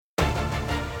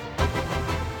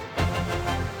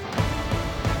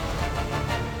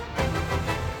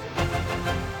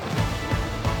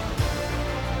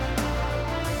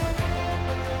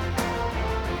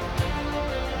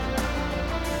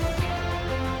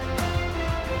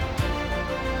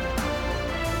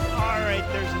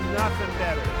Nothing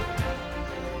better.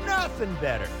 Nothing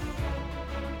better.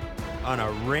 On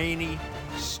a rainy,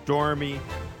 stormy,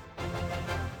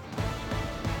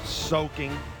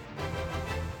 soaking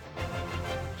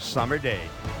summer day.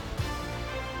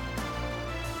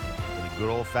 The good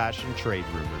old-fashioned trade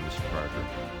rumor, Mr. Parker.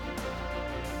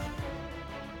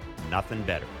 Nothing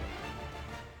better.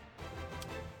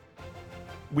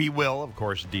 We will, of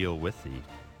course, deal with the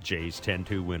Jays'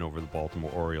 10-2 win over the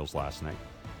Baltimore Orioles last night.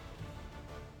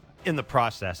 In the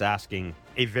process, asking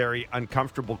a very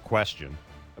uncomfortable question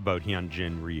about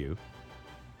Hyunjin Ryu.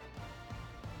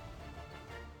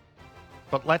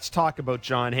 But let's talk about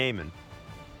Jon Heyman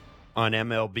on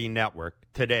MLB Network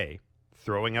today,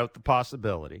 throwing out the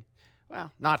possibility,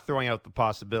 well, not throwing out the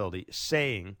possibility,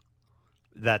 saying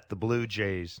that the Blue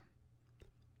Jays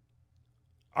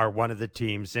are one of the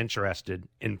teams interested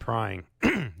in prying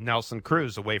Nelson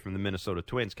Cruz away from the Minnesota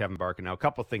Twins, Kevin Barker. Now, a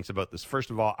couple of things about this. First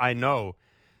of all, I know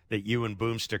that you and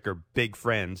Boomstick are big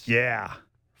friends. Yeah.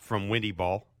 From Windy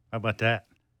Ball. How about that?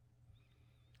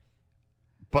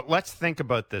 But let's think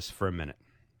about this for a minute.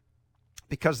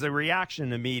 Because the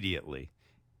reaction immediately,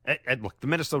 and look, the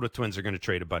Minnesota Twins are going to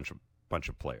trade a bunch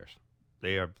of players.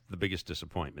 They are the biggest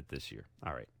disappointment this year.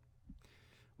 All right.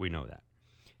 We know that.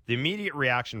 The immediate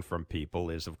reaction from people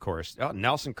is, of course, oh,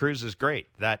 Nelson Cruz is great.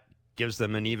 That gives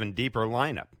them an even deeper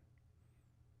lineup.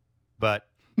 But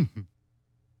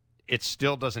it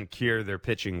still doesn't cure their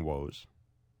pitching woes.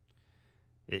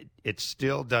 It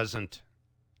still doesn't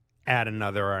add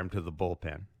another arm to the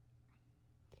bullpen.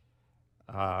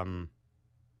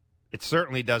 It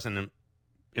certainly doesn't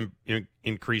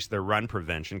increase their run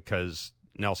prevention because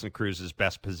Nelson Cruz's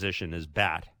best position is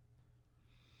bat.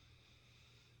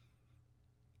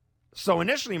 So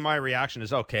initially my reaction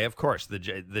is, okay, of course, the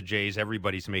Jays,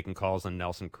 everybody's making calls on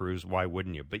Nelson Cruz. Why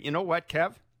wouldn't you? But you know what,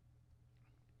 Kev?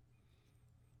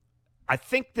 I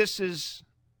think this is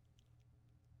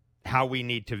how we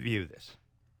need to view this.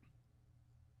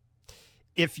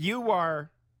 If you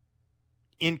are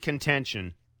in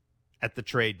contention at the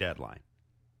trade deadline,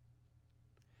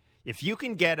 if you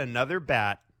can get another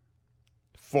bat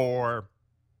for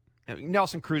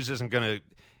Nelson Cruz is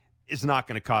not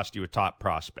going to cost you a top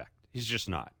prospect. He's just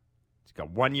not. He's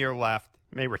got 1 year left.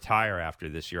 May retire after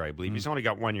this year, I believe. He's only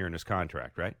got 1 year in his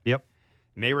contract, right? Yep.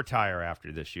 May retire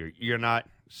after this year. You're not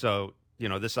so.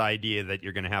 This idea that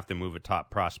you're going to have to move a top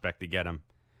prospect to get him.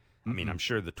 I mean, I'm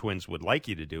sure the Twins would like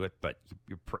you to do it, but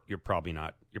you're probably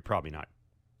not. You're probably not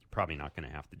going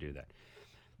to have to do that.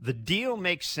 The deal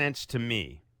makes sense to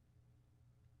me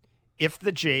if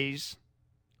the Jays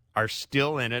are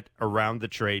still in it around the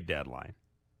trade deadline.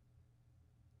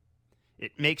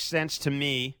 It makes sense to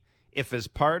me if, as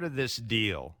part of this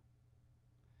deal,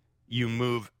 you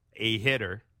move a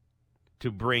hitter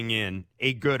to bring in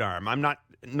a good arm. I'm not.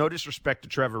 No disrespect to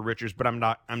Trevor Richards, but I'm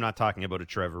not talking about a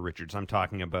Trevor Richards. I'm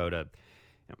talking about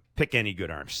pick any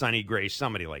good arm, Sonny Gray,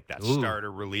 somebody like that,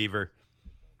 starter, reliever.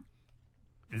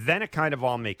 Then it kind of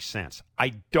all makes sense. I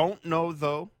don't know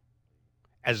though,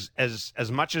 as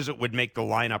much as it would make the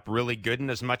lineup really good, and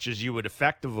as much as you would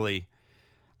effectively,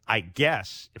 I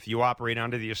guess, if you operate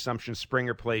under the assumption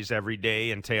Springer plays every day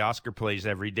and Teoscar plays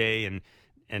every day,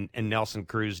 and Nelson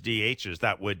Cruz DHs,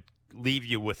 that would leave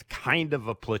you with kind of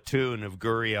a platoon of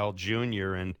Gurriel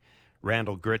Jr. and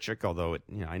Randall Grichuk, although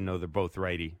I know they're both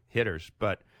righty hitters,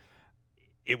 but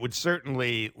it would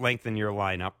certainly lengthen your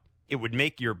lineup. It would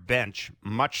make your bench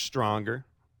much stronger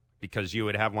because you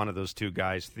would have one of those two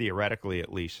guys, theoretically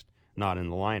at least, not in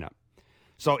the lineup.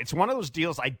 So it's one of those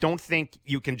deals I don't think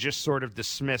you can just sort of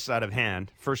dismiss out of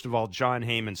hand. First of all, Jon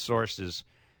Heyman's sources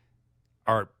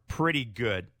are pretty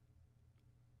good.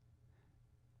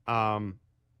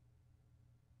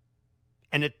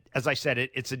 And as I said,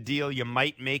 it's a deal you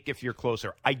might make if you're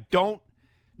closer. I don't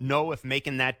know if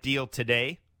making that deal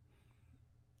today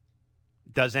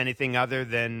does anything other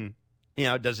than,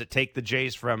 does it take the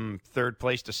Jays from third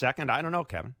place to second? I don't know,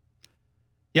 Kevin.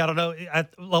 Yeah, I don't know.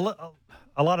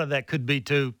 A lot of that could be,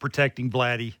 too, protecting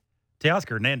Vladdy.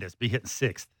 Teoscar Hernandez be hitting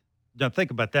sixth. Now,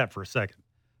 think about that for a second.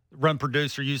 Run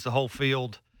producer, use the whole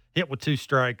field, hit with 2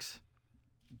 strikes.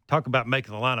 Talk about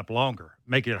making the lineup longer,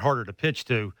 making it harder to pitch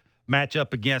to. Match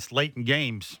up against late in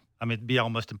games. I mean, it'd be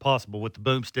almost impossible with the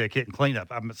boomstick hitting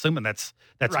cleanup. I'm assuming that's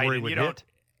right, where he would hit.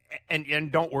 And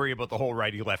don't worry about the whole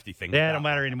righty-lefty thing. Yeah, it don't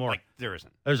matter anymore. Like, there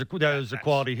isn't. There's a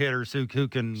quality hitters who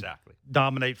can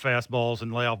dominate fastballs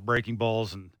and lay off breaking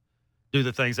balls and do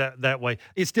the things that way.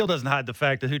 It still doesn't hide the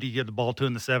fact that who do you give the ball to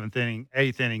in the 7th inning,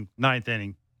 8th inning, 9th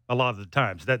inning a lot of the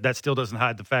times. That still doesn't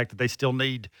hide the fact that they still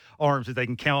need arms that they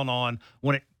can count on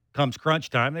when it comes crunch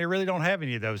time. They really don't have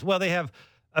any of those. Well, they have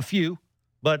a few,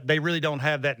 but they really don't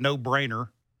have that no-brainer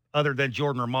other than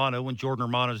Jordan Romano when Jordan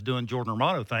Romano's doing Jordan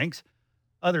Romano things.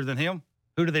 Other than him,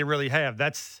 who do they really have?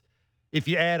 That's if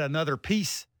you add another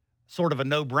piece, sort of a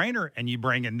no-brainer, and you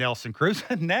bring in Nelson Cruz.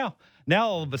 now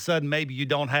all of a sudden, maybe you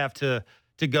don't have to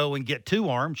go and get two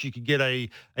arms. You could get a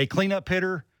cleanup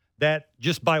hitter that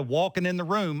just by walking in the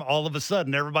room, all of a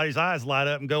sudden everybody's eyes light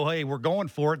up and go, hey, we're going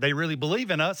for it. They really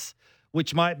believe in us,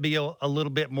 which might be a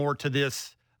little bit more to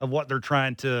this of what they're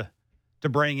trying to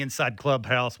bring inside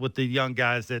clubhouse with the young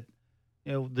guys that,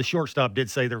 the shortstop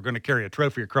did say they were going to carry a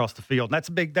trophy across the field.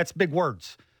 And that's big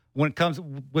words. When it comes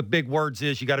with big words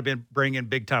is you got to bring in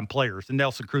big-time players. And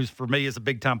Nelson Cruz, for me, is a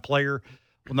big-time player.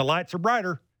 When the lights are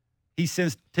brighter, he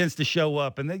tends to show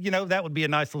up. And, that would be a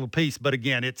nice little piece. But,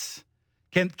 again, it's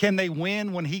can they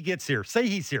win when he gets here? Say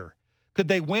he's here. Could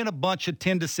they win a bunch of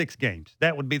 10-6 games?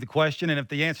 That would be the question. And if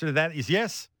the answer to that is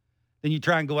yes, then you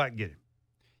try and go out and get him.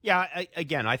 Yeah,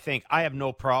 I think I have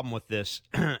no problem with this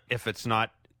if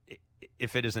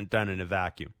it isn't done in a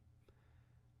vacuum.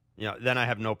 Then I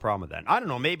have no problem with that. I don't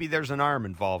know. Maybe there's an arm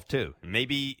involved too.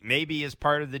 Maybe as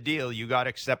part of the deal, you got to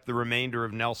accept the remainder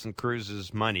of Nelson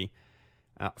Cruz's money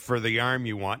for the arm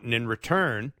you want, and in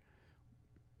return,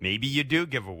 maybe you do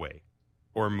give away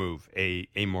or move a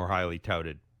more highly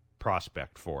touted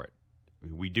prospect for it.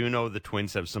 We do know the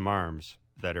Twins have some arms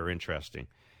that are interesting.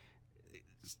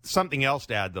 Something else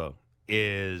to add, though,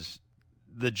 is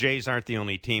the Jays aren't the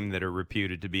only team that are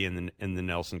reputed to be in the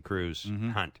Nelson Cruz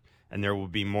hunt, and there will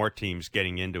be more teams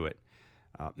getting into it.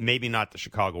 Maybe not the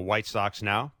Chicago White Sox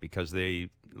now, because it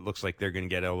looks like they're going to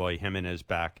get Eloy Jimenez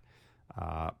back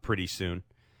pretty soon.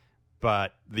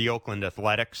 But the Oakland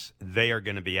Athletics, they are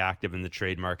going to be active in the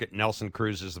trade market. Nelson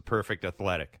Cruz is the perfect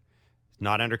athletic.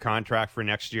 Not under contract for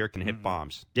next year, can hit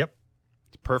bombs. Yep.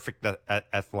 It's perfect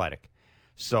athletic.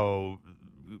 So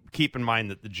keep in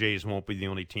mind that the Jays won't be the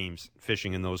only teams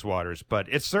fishing in those waters, but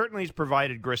it certainly has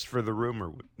provided grist for the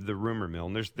rumor mill,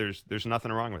 and there's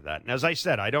nothing wrong with that. And as I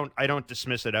said, I don't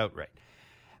dismiss it outright.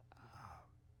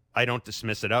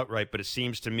 But it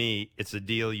seems to me it's a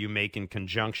deal you make in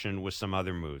conjunction with some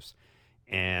other moves.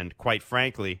 And quite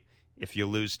frankly, if you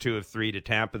lose 2 of 3 to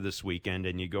Tampa this weekend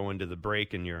and you go into the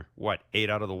break and you're 8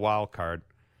 out of the wild card,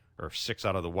 or 6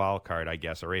 out of the wild card, I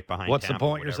guess, or 8 behind What's Tampa, the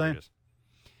point you're saying?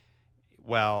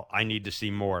 Well, I need to see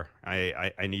more.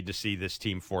 I need to see this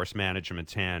team force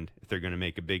management's hand if they're going to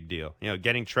make a big deal.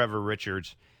 Getting Trevor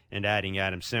Richards and adding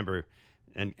Adam Simber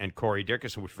and Corey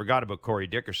Dickerson. We forgot about Corey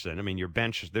Dickerson. I mean, your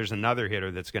bench, there's another hitter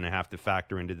that's going to have to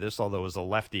factor into this, although as a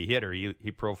lefty hitter,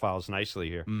 he profiles nicely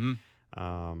here.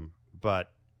 Mm-hmm.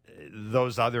 But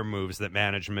those other moves that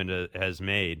management has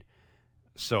made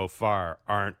so far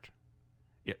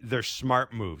they're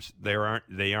smart moves. They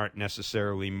aren't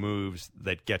necessarily moves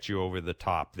that get you over the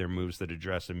top. They're moves that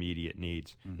address immediate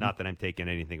needs. Mm-hmm. Not that I'm taking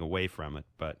anything away from it,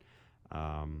 but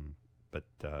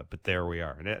there we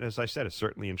are. And as I said, it's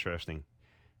certainly interesting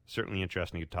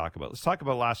to talk about. Let's talk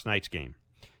about last night's game.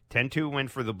 10-2 win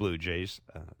for the Blue Jays.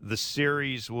 The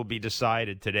series will be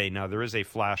decided today. Now, there is a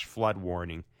flash flood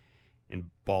warning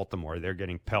in Baltimore. They're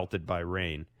getting pelted by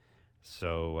rain.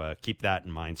 So keep that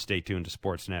in mind. Stay tuned to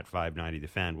Sportsnet 590 The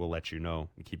Fan. We'll let you know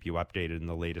and keep you updated in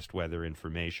the latest weather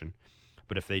information.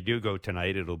 But if they do go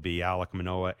tonight, it'll be Alek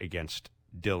Manoah against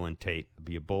Dylan Tate. It'll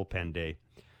be a bullpen day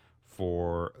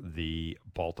for the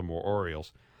Baltimore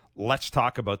Orioles. Let's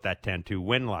talk about that 10-2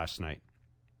 win last night.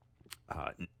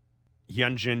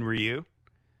 Hyunjin Ryu,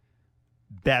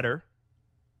 better.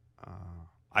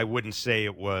 I wouldn't say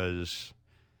it was...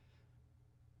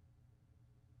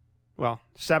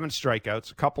 7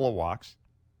 strikeouts, a couple of walks.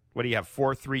 What do you have?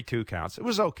 4 3-2 counts. It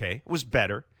was okay. It was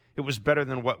better. It was better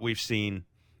than what we've seen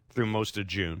through most of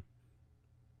June.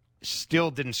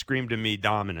 Still didn't scream to me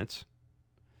dominance.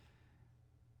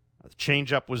 The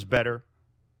changeup was better.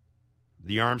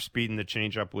 The arm speed in the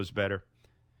changeup was better.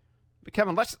 But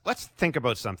Kevin, let's think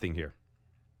about something here.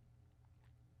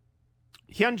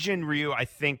 Hyunjin Ryu, I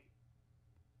think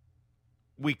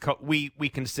we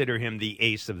consider him the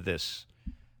ace of this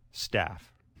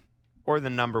staff, or the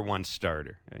number one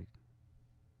starter. Right?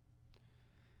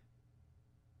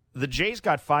 The Jays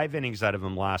got 5 innings out of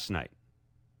him last night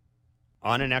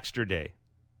on an extra day.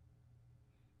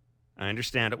 I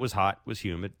understand it was hot, it was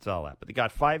humid, it's all that, but they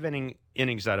got 5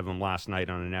 innings out of him last night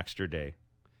on an extra day.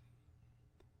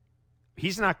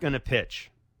 He's not going to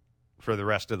pitch for the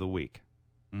rest of the week.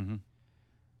 Mm-hmm.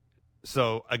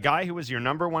 So a guy who was your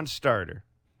number one starter,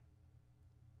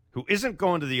 who isn't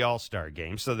going to the All-Star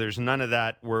game, so there's none of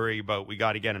that worry about we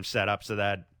got to get him set up so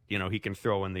that he can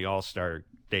throw in the All-Star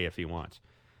day if he wants.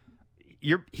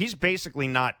 He's basically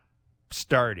not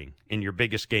starting in your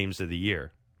biggest games of the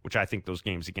year, which I think those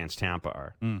games against Tampa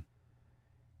are.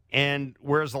 And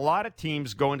whereas a lot of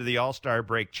teams go into the All-Star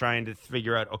break trying to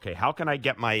figure out, okay, how can I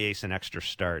get my ace an extra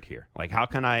start here? Like, how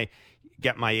can I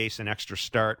get my ace an extra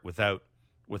start without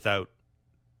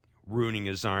ruining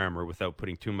his arm or without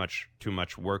putting too much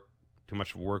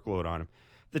workload on him?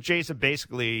 The Jays are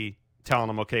basically telling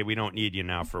him, okay, we don't need you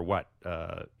now for what,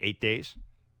 8 days?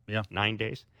 Yeah. 9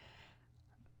 days?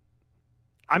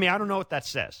 I mean, I don't know what that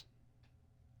says.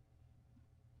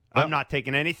 I'm not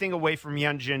taking anything away from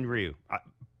Hyunjin Ryu.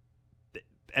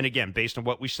 And again, based on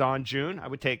what we saw in June, I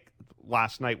would take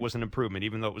last night was an improvement,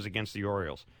 even though it was against the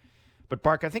Orioles. But,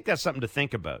 Bark, I think that's something to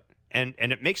think about. And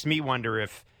it makes me wonder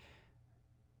if,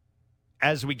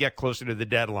 as we get closer to the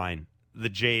deadline, the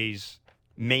Jays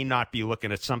may not be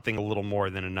looking at something a little more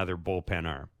than another bullpen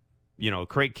arm. You know,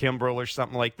 Craig Kimbrell or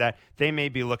something like that. They may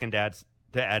be looking to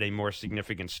add a more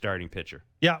significant starting pitcher.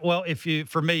 Yeah, well,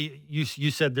 for me, you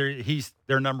said he's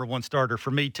their number one starter.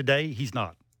 For me today, he's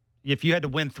not. If you had to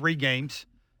win 3 games,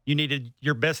 you needed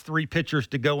your best 3 pitchers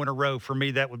to go in a row. For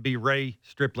me, that would be Ray,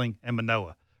 Stripling, and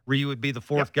Manoah. Ryu would be the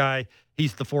 4th guy.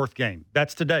 He's the 4th game.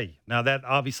 That's today. Now, that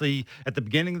obviously at the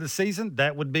beginning of the season,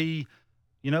 that would be,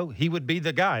 he would be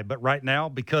the guy. But right now,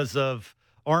 because of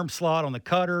arm slot on the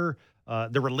cutter,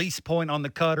 the release point on the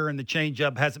cutter and the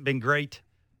changeup hasn't been great.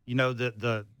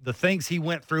 The things he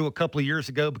went through a couple of years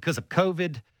ago because of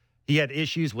COVID, he had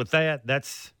issues with that.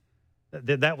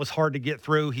 That was hard to get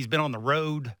through. He's been on the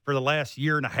road for the last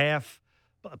year and a half,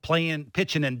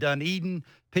 pitching in Dunedin,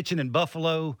 pitching in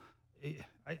Buffalo.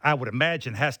 I would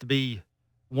imagine has to be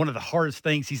one of the hardest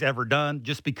things he's ever done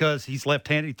just because he's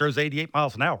left-handed. He throws 88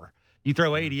 miles an hour. You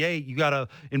throw 88, you got to,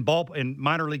 in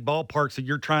minor league ballparks, that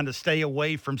you're trying to stay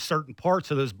away from certain parts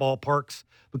of those ballparks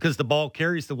because the ball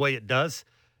carries the way it does.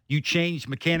 You change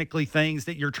mechanically things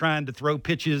that you're trying to throw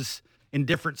pitches in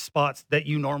different spots that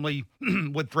you normally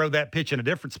would throw that pitch in a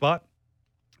different spot.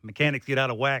 Mechanics get out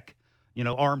of whack.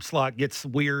 Arm slot gets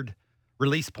weird.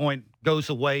 Release point goes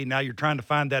away. Now you're trying to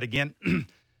find that again.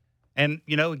 And,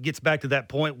 it gets back to that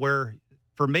point where,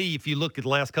 for me, if you look at the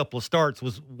last couple of starts,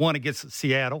 was one against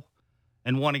Seattle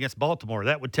and one against Baltimore.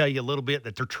 That would tell you a little bit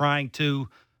that they're trying to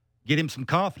get him some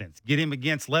confidence, get him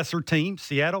against lesser teams.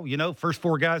 Seattle, first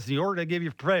 4 guys in the order, they give you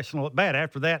a professional at bat.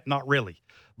 After that, not really.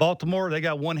 Baltimore, they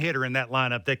got one hitter in that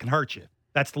lineup that can hurt you.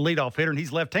 That's the leadoff hitter, and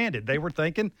he's left-handed. They were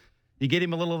thinking you get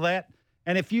him a little of that.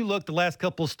 And if you look the last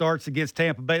couple of starts against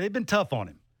Tampa Bay, they've been tough on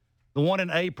him. The one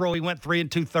in April, he went 3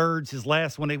 2/3. His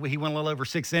last one, he went a little over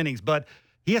 6 innings. But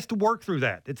he has to work through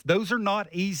that. Those are not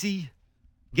easy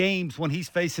games when he's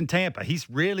facing Tampa. He's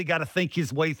really got to think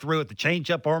his way through it. The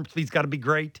changeup arm speed's got to be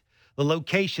great. The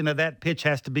location of that pitch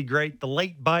has to be great. The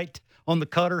late bite on the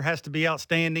cutter has to be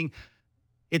outstanding.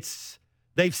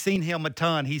 They've seen him a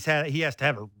ton. He has to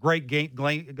have a great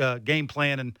game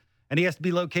plan, and he has to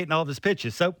be locating all of his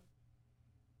pitches. So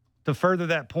to further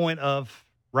that point of,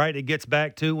 right, it gets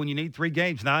back to when you need 3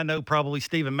 games. Now, I know probably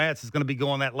Steven Matz is going to be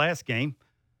going that last game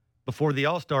before the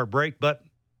All-Star break, but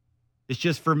it's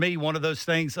just, for me, one of those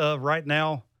things of right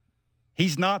now,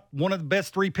 he's not one of the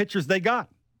best 3 pitchers they got.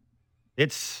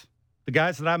 It's the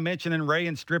guys that I mentioned in Ray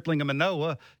and Stripling and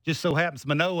Manoah. Just so happens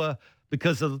Manoah,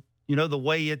 because of, the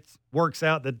way it works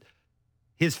out, that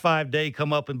his 5-day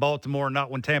come up in Baltimore and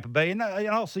not when Tampa Bay. And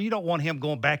also, you don't want him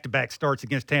going back-to-back starts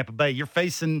against Tampa Bay. You're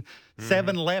facing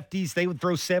 7 lefties. They would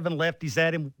throw 7 lefties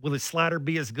at him. Will his slider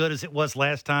be as good as it was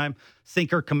last time?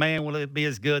 Sinker command, will it be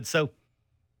as good? So,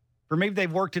 for me,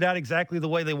 they've worked it out exactly the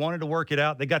way they wanted to work it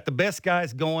out. They got the best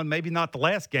guys going, maybe not the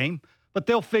last game, but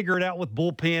they'll figure it out with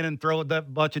bullpen and throw a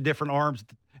bunch of different arms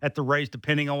at the Rays,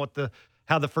 depending on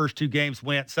how the first 2 games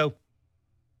went. So,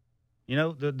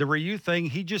 the Ryu thing,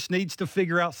 he just needs to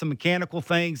figure out some mechanical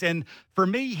things. And for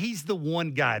me, he's the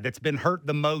one guy that's been hurt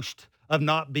the most of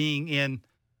not being in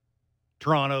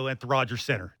Toronto at the Rogers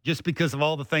Center, just because of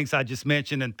all the things I just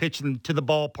mentioned and pitching to the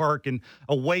ballpark and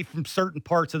away from certain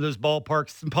parts of those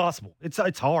ballparks. It's impossible.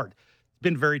 It's hard. It's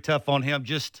been very tough on him.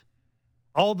 Just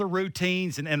all the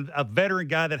routines and a veteran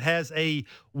guy that has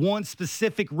one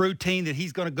specific routine that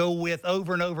he's going to go with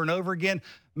over and over and over again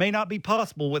may not be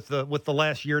possible with the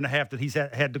last year and a half that he's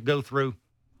had to go through.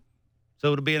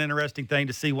 So it'll be an interesting thing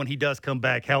to see when he does come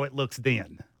back, how it looks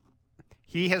then.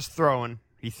 He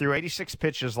threw 86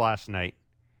 pitches last night.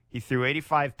 He threw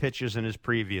 85 pitches in his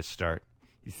previous start.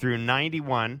 He threw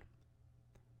 91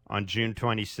 on June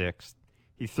 26th.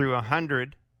 He threw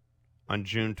 100 on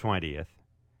June 20th.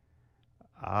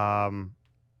 And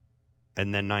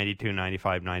then 92,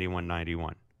 95, 91,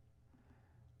 91.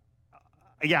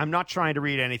 Yeah, I'm not trying to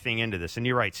read anything into this. And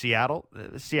you're right, Seattle's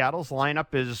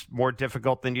lineup is more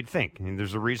difficult than you'd think. I mean,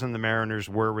 there's a reason the Mariners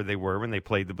were where they were when they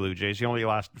played the Blue Jays. He only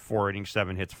lasted 4 innings,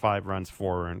 7 hits, 5 runs,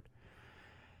 4 earned.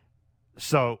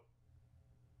 So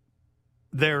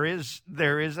there is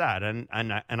that,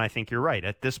 and I think you're right.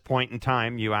 At this point in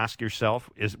time, you ask yourself,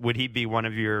 would he be one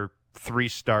of your 3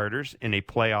 starters in a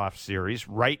playoff series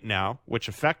right now, which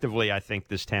effectively I think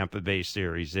this Tampa Bay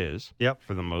series is,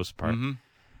 for the most part.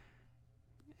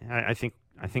 Mm-hmm.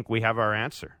 I think we have our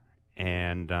answer,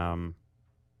 and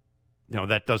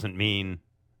that doesn't mean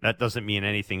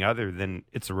anything other than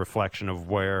it's a reflection of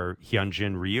where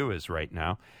Hyunjin Ryu is right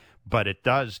now. But it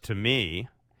does, to me,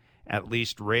 at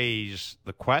least raise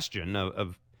the question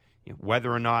of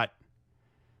whether or not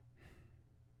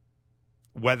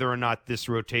this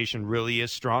rotation really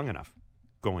is strong enough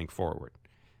going forward.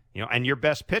 And your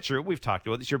best pitcher, we've talked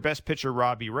about this, your best pitcher,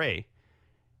 Robbie Ray,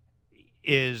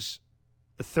 is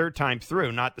the third time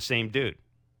through not the same dude.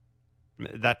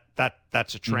 That's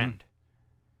a trend. Mm-hmm.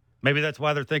 Maybe that's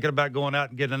why they're thinking about going out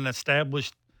and getting an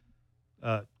established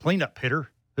cleanup hitter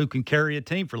who can carry a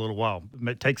team for a little while.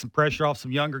 Take some pressure off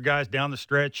some younger guys down the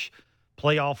stretch,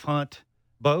 playoff hunt.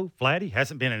 Bo, Vladdy,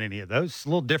 hasn't been in any of those. It's a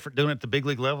little different doing it at the big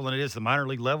league level than it is the minor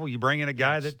league level. You bring in a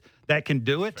guy that can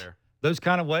do it, fair. Those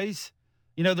kind of ways.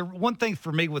 The one thing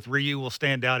for me with Ryu will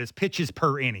stand out is pitches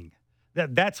per inning.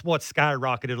 That's what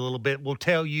skyrocketed a little bit. We'll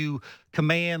tell you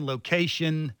command,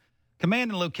 location.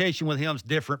 Command and location with him is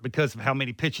different because of how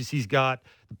many pitches he's got,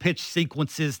 the pitch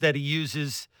sequences that he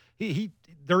uses.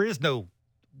 There is no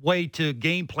way to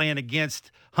game plan against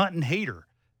hunting heater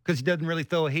because he doesn't really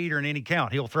throw a heater in any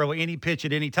count. He'll throw any pitch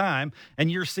at any time.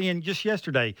 And you're seeing just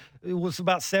yesterday, it was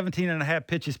about 17 and a half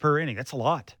pitches per inning. That's a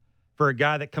lot for a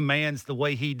guy that commands the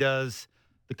way he does.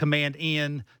 The command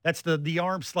in, that's the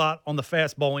arm slot on the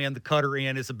fastball end, the cutter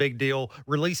in is a big deal.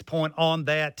 Release point on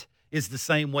that is the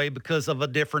same way because of a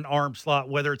different arm slot,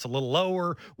 whether it's a little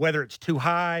lower, whether it's too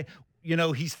high.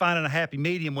 He's finding a happy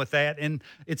medium with that, and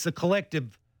it's a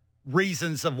collective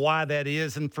reasons of why that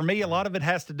is. And for me, a lot of it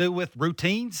has to do with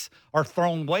routines are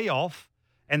thrown way off,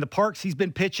 and the parks he's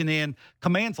been pitching in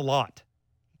commands a lot.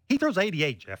 He throws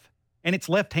 88, Jeff, and it's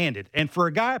left-handed. And for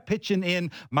a guy pitching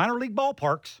in minor league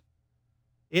ballparks,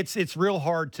 it's real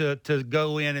hard to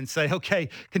go in and say, okay,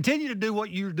 continue to do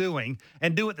what you're doing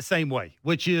and do it the same way,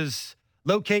 which is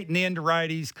locating in to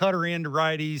righties, cutter in to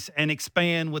righties, and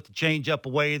expand with the changeup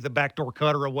away, the backdoor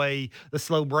cutter away, the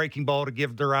slow breaking ball to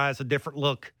give their eyes a different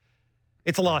look.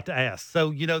 It's a lot to ask.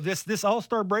 So, this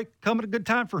All-Star break come at a good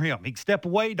time for him. He can step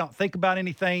away, don't think about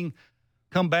anything,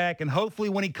 come back, and hopefully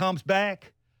when he comes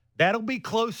back, that'll be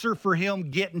closer for him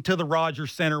getting to the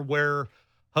Rogers Center where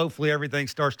hopefully everything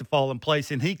starts to fall in place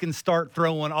and he can start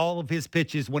throwing all of his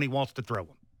pitches when he wants to throw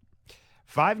them.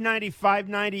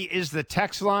 590 is the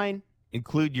text line.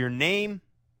 Include your name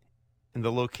and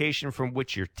the location from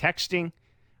which you're texting.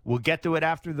 We'll get to it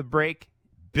after the break.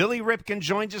 Billy Ripken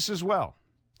joins us as well.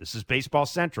 This is Baseball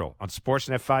Central on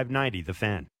Sportsnet 590, The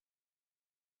Fan.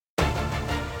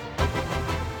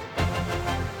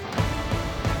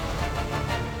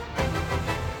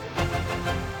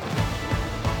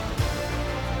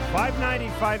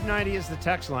 590 is the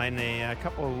text line. A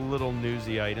couple of little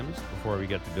newsy items before we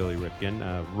get to Billy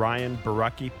Ripken. Ryan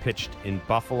Borucki pitched in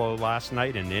Buffalo last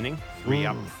night, an inning, 3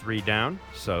 up, 3 down.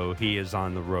 So he is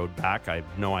on the road back. I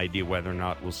have no idea whether or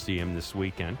not we'll see him this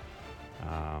weekend.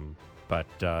 But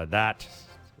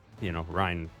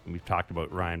Ryan, we've talked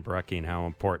about Ryan Borucki and how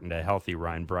important a healthy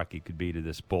Ryan Borucki could be to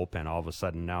this bullpen. All of a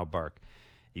sudden now, Bark,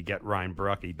 you get Ryan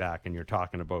Borucki back and you're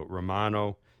talking about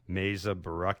Romano, Meza,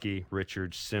 Borucki,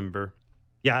 Richards, Simber.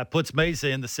 Yeah, it puts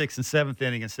Meza in the 6th and 7th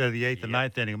inning instead of the 8th and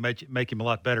 9th inning. It'll make him a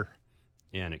lot better.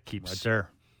 Yeah, and it keeps right there.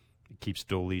 It keeps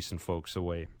Dolis and folks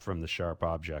away from the sharp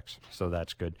objects, so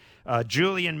that's good.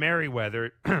 Julian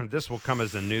Merriweather, this will come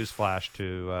as a news flash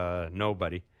to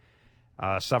nobody,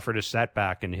 suffered a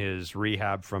setback in his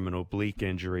rehab from an oblique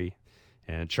injury,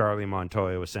 and Charlie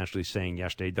Montoya essentially saying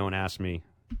yesterday, don't ask me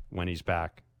when he's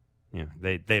back.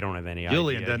 They don't have any idea.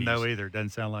 Julian doesn't know either. Doesn't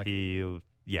sound like it.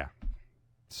 Yeah.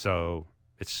 So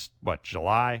it's,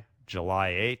 July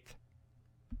 8th?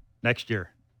 Next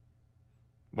year.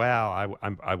 Well,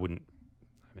 I wouldn't.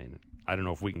 I don't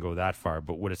know if we can go that far,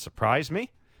 but would it surprise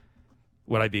me?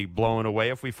 Would I be blown away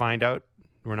if we find out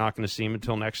we're not going to see him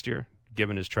until next year?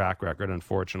 Given his track record,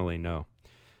 unfortunately, no.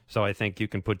 So I think you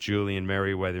can put Julian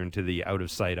Merriweather into the out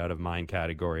of sight, out of mind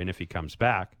category, and if he comes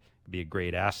back, it'd be a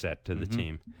great asset to the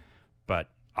team. But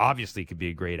obviously could be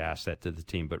a great asset to the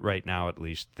team. But right now, at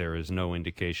least, there is no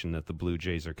indication that the Blue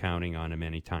Jays are counting on him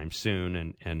anytime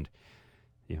soon. And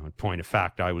in point of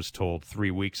fact, I was told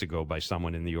 3 weeks ago by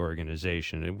someone in the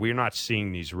organization, and we're not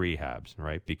seeing these rehabs,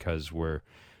 right, because we're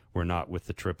not with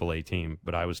the AAA team.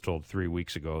 But I was told 3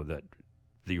 weeks ago that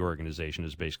the organization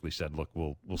has basically said, look,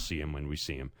 we'll see him when we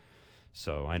see him.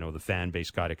 So I know the fan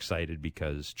base got excited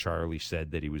because Charlie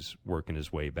said that he was working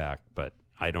his way back, but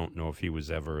I don't know if he was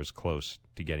ever as close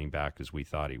to getting back as we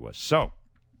thought he was. So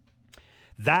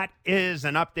that is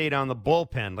an update on the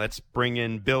bullpen. Let's bring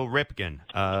in Bill Ripken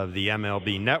of the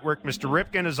MLB Network. Mr.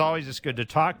 Ripken, as always, it's good to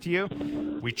talk to you.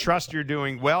 We trust you're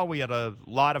doing well. We had a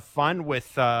lot of fun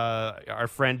with our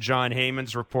friend John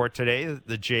Heyman's report today.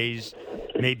 The Jays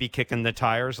may be kicking the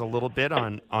tires a little bit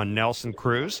on Nelson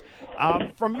Cruz.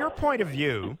 From your point of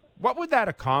view, what would that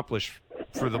accomplish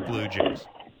for the Blue Jays?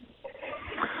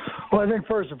 Well, I think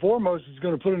first and foremost, it's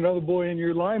going to put another boy in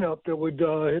your lineup that would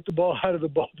hit the ball out of the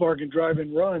ballpark and drive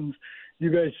in runs.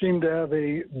 You guys seem to have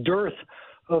a dearth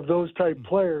of those type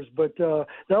players, but that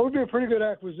would be a pretty good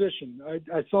acquisition.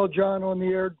 I saw John on the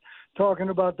air talking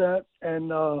about that, and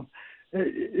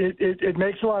it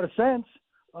makes a lot of sense.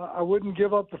 I wouldn't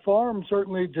give up the farm,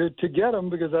 certainly, to get him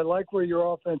because I like where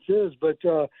your offense is, but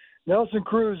Nelson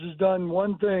Cruz has done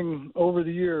one thing over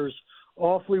the years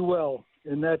awfully well,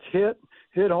 and that's hit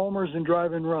homers and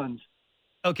drive in runs.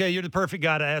 Okay, you're the perfect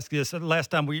guy to ask this.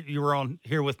 Last time you were on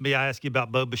here with me, I asked you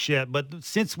about Bo Bichette, but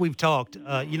since we've talked,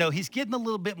 he's getting a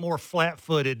little bit more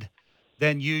flat-footed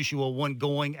than usual when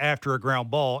going after a ground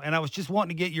ball, and I was just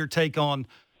wanting to get your take on,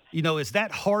 is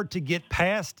that hard to get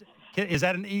past? Is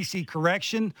that an easy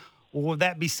correction, or will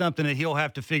that be something that he'll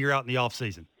have to figure out in the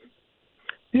offseason?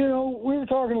 We were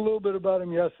talking a little bit about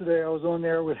him yesterday. I was on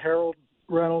there with Harold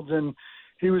Reynolds, and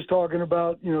he was talking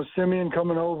about, Simeon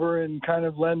coming over and kind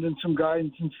of lending some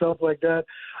guidance and stuff like that.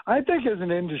 I think as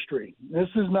an industry, this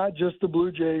is not just the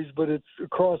Blue Jays, but it's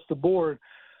across the board.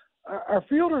 Our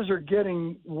fielders are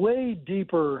getting way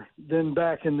deeper than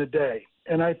back in the day.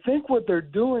 And I think what they're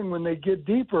doing when they get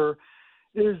deeper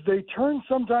is they turn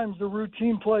sometimes the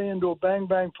routine play into a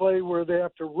bang-bang play where they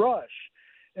have to rush.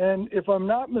 And if I'm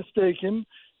not mistaken,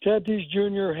 Tatis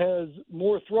Jr. has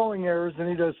more throwing errors than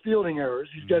he does fielding errors.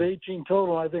 He's got 18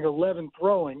 total, I think 11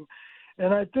 throwing.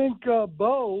 And I think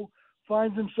Bo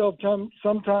finds himself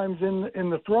sometimes in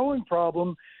the throwing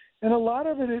problem. And a lot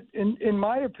of it, in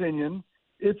my opinion,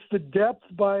 it's the depth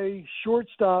by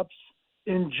shortstops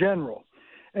in general.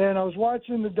 And I was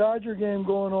watching the Dodger game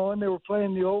going on. They were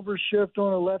playing the overshift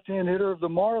on a left-hand hitter of the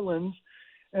Marlins.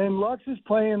 And Lux is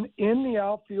playing in the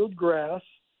outfield grass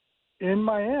in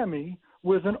Miami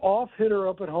with an off hitter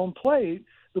up at home plate.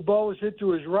 The ball was hit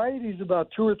to his right. He's about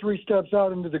 2 or 3 steps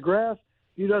out into the grass.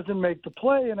 He doesn't make the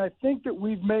play. And I think that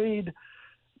we've made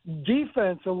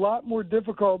defense a lot more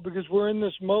difficult because we're in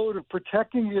this mode of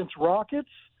protecting against rockets.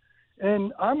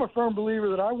 And I'm a firm believer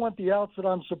that I want the outs that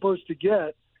I'm supposed to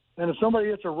get. And if somebody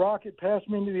hits a rocket past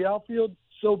me into the outfield,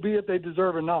 so be it. They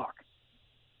deserve a knock.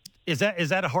 Is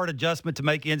that a hard adjustment to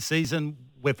make in season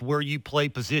with where you play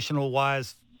positional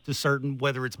wise to certain,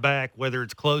 whether it's back, whether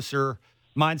it's closer,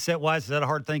 mindset wise? Is that a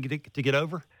hard thing to get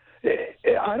over?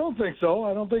 I don't think so.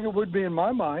 I don't think it would be in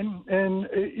my mind. And,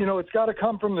 it's got to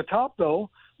come from the top, though.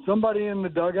 Somebody in the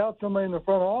dugout, somebody in the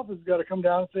front office has got to come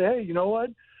down and say, hey, you know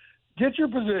what? Get your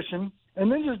position and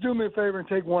then just do me a favor and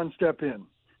take one step in.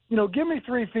 Give me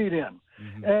 3 feet in.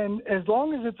 Mm-hmm. And as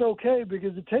long as it's okay,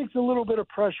 because it takes a little bit of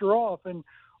pressure off. And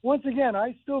once again,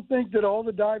 I still think that all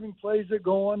the diving plays that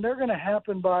go on, they're going to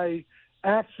happen by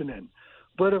accident.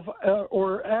 But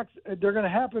they're going to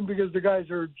happen because the guys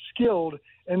are skilled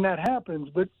and that happens.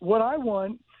 But what I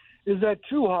want is that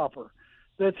 2-hopper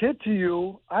that's hit to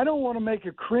you. I don't want to make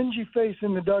a cringy face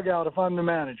in the dugout if I'm the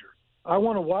manager. I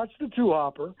want to watch the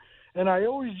 2-hopper. And I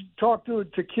always talk to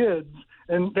kids,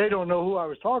 and they don't know who I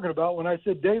was talking about when I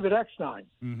said David Eckstein.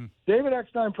 Mm-hmm. David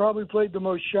Eckstein probably played the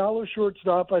most shallow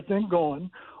shortstop, I think, going.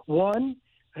 One,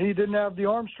 he didn't have the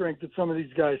arm strength that some of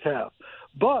these guys have.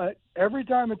 But every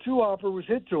time a 2-hopper was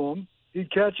hit to him,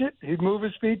 he'd catch it, he'd move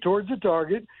his feet towards the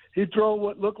target, he'd throw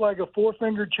what looked like a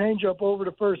 4-finger changeup over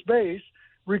to first base,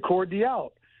 record the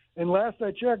out. And last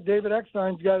I checked, David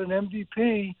Eckstein's got an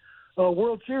MVP,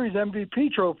 World Series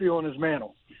MVP trophy on his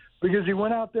mantle, because he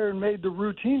went out there and made the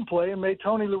routine play and made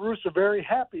Tony La Russa very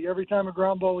happy every time a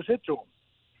ground ball was hit to him.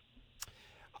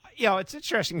 It's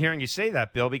interesting hearing you say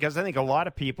that, Bill, because I think a lot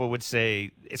of people would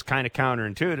say it's kind of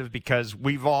counterintuitive because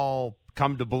we've all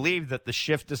come to believe that the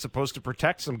shift is supposed to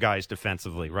protect some guys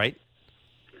defensively, right?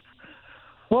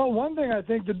 Well, one thing I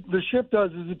think that the shift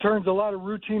does is it turns a lot of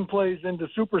routine plays into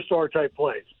superstar-type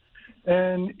plays.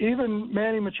 And even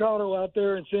Manny Machado out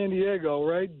there in San Diego,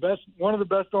 right, one of the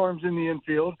best arms in the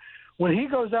infield, when he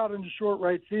goes out into short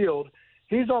right field,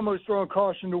 he's almost throwing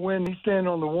caution to win. He's standing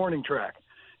on the warning track.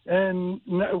 And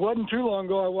it wasn't too long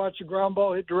ago I watched a ground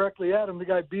ball hit directly at him. The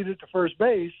guy beat it to first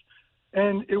base,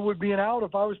 and it would be an out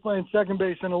if I was playing second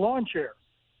base in a lawn chair.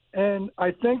 And I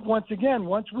think, once again,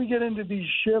 once we get into these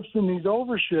shifts and these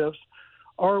overshifts,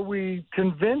 Are we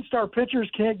convinced our pitchers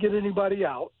can't get anybody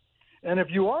out? And if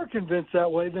you are convinced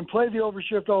that way, then play the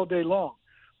overshift all day long.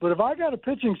 But if I got a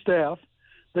pitching staff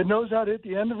that knows how to hit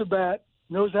the end of the bat,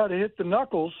 knows how to hit the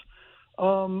knuckles,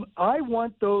 I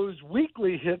want those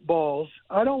weakly hit balls.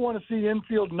 I don't want to see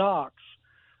infield knocks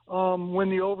when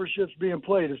the overshift's being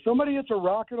played. If somebody hits a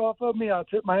rocket off of me, I'll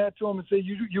tip my hat to them and say,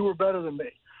 you were better than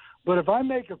me. But if I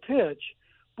make a pitch,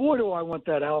 boy, do I want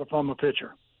that out if I'm a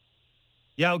pitcher.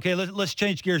 Yeah, okay, let's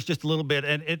change gears just a little bit.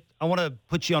 And I want to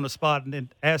put you on the spot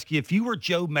and ask you, if you were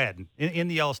Joe Madden in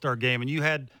the All-Star game and you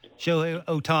had Shohei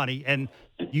Ohtani and,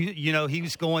 you know, he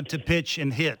was going to pitch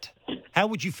and hit, how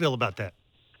would you feel about that?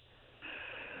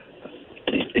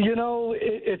 You know,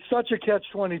 it's such a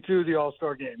catch-22, the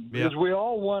All-Star game, because we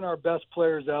all want our best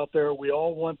players out there. We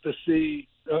all want to see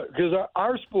because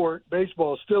our sport,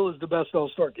 baseball, still is the best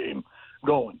All-Star game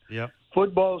going. Yep.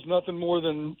 Football is nothing more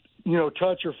than, you know,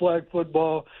 touch or flag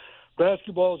football.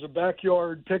 Basketball is a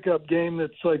backyard pickup game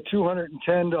that's like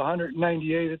 210 to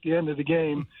 198 at the end of the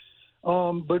game.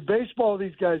 But baseball,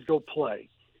 these guys go play.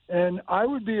 And I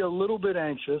would be a little bit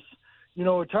anxious. You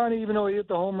know, Ohtani, even though he hit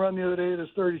the home run the other day at his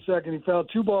 32nd, he fouled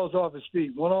 2 balls off his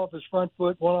feet, one off his front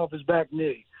foot, one off his back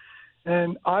knee.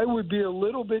 And I would be a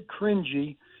little bit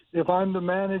cringy if I'm the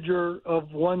manager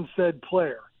of one said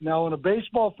player. Now, in a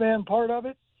baseball fan part of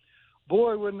it,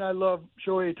 boy, wouldn't I love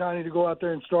Shohei Ohtani to go out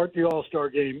there and start the All-Star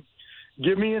game,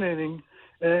 give me an inning,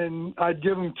 and I'd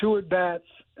give him 2 at-bats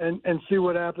and see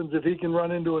what happens if he can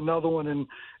run into another one and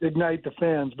ignite the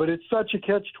fans. But it's such a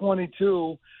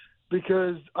catch-22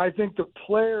 because I think the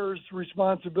player's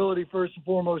responsibility, first and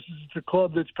foremost, is the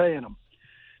club that's paying them.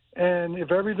 And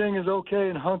if everything is okay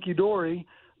and hunky-dory,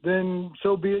 then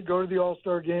so be it, go to the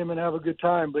All-Star game and have a good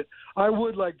time. But I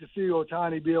would like to see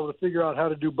Ohtani be able to figure out how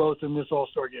to do both in this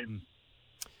All-Star game.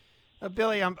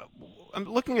 Billy, I'm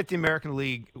looking at the American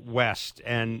League West,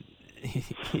 and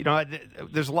you know,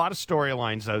 there's a lot of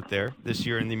storylines out there this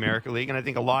year in the American League, and I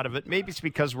think a lot of it, maybe it's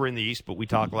because we're in the East, but we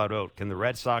talk a lot about, can the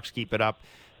Red Sox keep it up?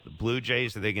 The Blue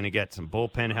Jays, are they going to get some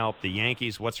bullpen help? The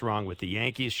Yankees, what's wrong with the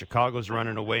Yankees? Chicago's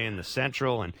running away in the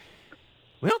Central, and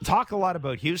we don't talk a lot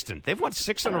about Houston. They've won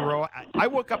 6 in a row. I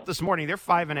woke up this morning, they're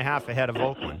 5.5 ahead of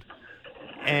Oakland,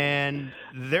 and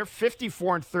they're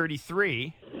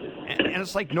 54-33. And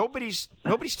it's like nobody's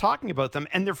talking about them,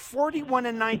 and they're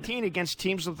 41-19 against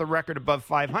teams with a record above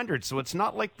 500. So it's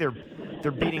not like they're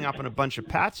beating up on a bunch of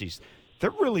patsies.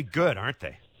 They're really good, aren't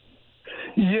they?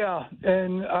 Yeah,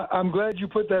 and I'm glad you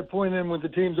put that point in with the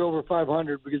teams over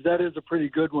 500 because that is a pretty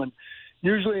good one.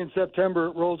 Usually in September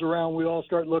it rolls around, we all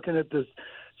start looking at the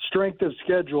strength of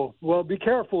schedule. Well, be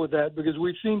careful with that because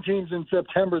we've seen teams in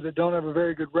September that don't have a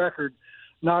very good record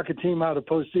knock a team out of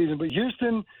postseason. But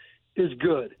Houston is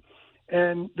good.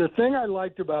 And the thing I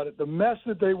liked about it, the mess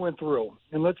that they went through,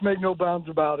 and let's make no bounds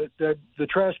about it, that the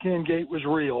trash can gate was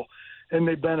real and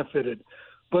they benefited.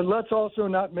 But let's also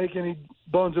not make any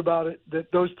bones about it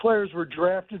that those players were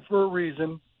drafted for a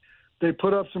reason. They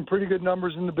put up some pretty good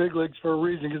numbers in the big leagues for a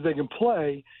reason because they can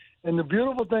play. And the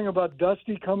beautiful thing about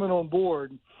Dusty coming on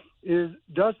board is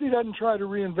Dusty doesn't try to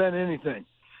reinvent anything.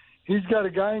 He's got a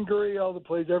guy in Gurriel that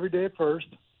plays every day at first.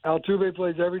 Altuve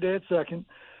plays every day at second.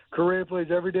 Correa plays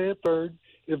every day at third.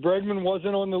 If Bregman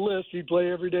wasn't on the list, he'd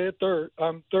play every day at third.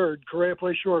 Correa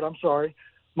plays short. I'm sorry.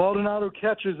 Maldonado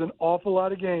catches an awful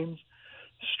lot of games.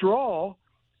 Straw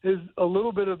is a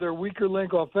little bit of their weaker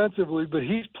link offensively, but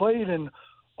he's played in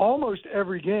almost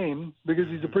every game because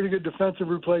he's a pretty good defensive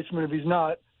replacement if he's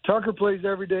not. Tucker plays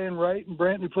every day in right, and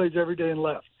Brantley plays every day in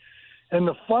left. And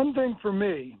the fun thing for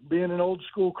me, being an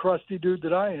old-school crusty dude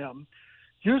that I am,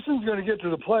 Houston's going to get to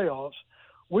the playoffs.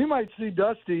 We might see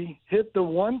Dusty hit the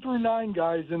 1 through 9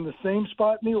 guys in the same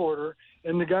spot in the order,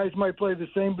 and the guys might play the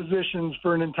same positions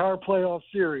for an entire playoff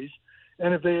series.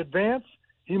 And if they advance,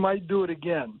 he might do it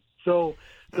again. So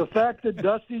the fact that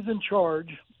Dusty's in charge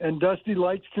and Dusty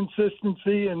likes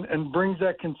consistency and brings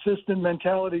that consistent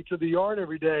mentality to the yard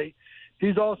every day,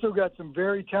 he's also got some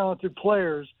very talented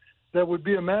players that would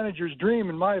be a manager's dream,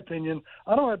 in my opinion.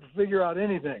 I don't have to figure out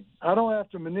anything. I don't have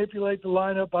to manipulate the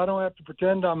lineup. I don't have to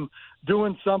pretend I'm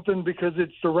doing something because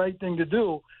it's the right thing to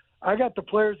do. I got the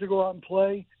players to go out and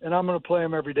play, and I'm going to play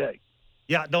them every day.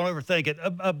 Yeah, don't overthink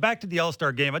it. Back to the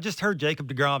All-Star game. I just heard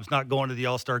Jacob deGrom's not going to the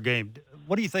All-Star game.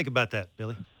 What do you think about that,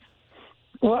 Billy?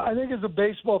 Well, I think as a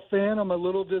baseball fan, I'm a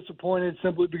little disappointed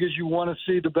simply because you want to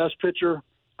see the best pitcher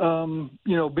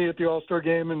be at the All-Star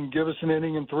game and give us an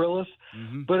inning and thrill us.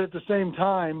 Mm-hmm. But at the same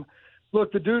time,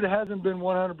 look, the dude hasn't been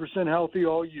 100% healthy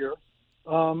all year.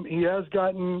 He has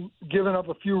given up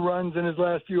a few runs in his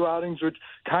last few outings, which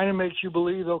kind of makes you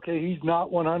believe, okay, he's not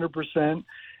 100%.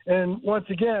 And once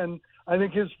again, I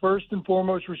think his first and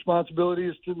foremost responsibility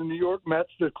is to the New York Mets,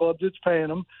 the club that's paying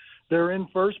him. They're in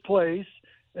first place.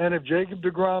 And if Jacob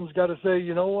deGrom's got to say,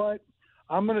 you know what,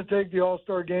 I'm going to take the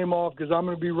All-Star game off because I'm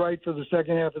going to be right for the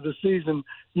second half of the season,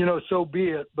 so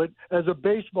be it. But as a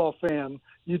baseball fan,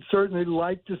 you'd certainly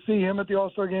like to see him at the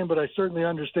All-Star game, but I certainly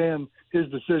understand his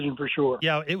decision for sure.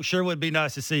 Yeah, it sure would be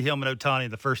nice to see him and Ohtani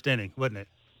in the first inning, wouldn't it?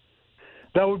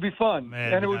 That would be fun.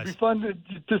 Man, and it would be fun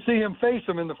to see him face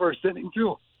him in the first inning,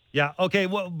 too. Yeah, okay.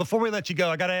 Well, before we let you go,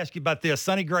 I got to ask you about this.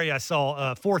 Sonny Gray, I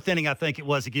saw fourth inning, I think it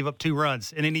was, he gave up 2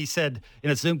 runs. And then he said in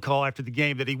a Zoom call after the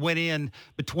game that he went in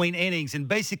between innings and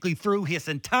basically threw his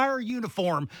entire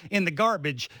uniform in the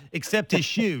garbage except his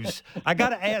shoes. I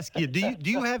got to ask you, do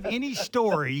you have any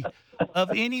story of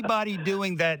anybody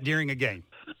doing that during a game?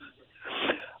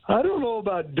 I don't know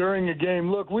about during a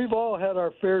game. Look, we've all had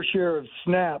our fair share of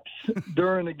snaps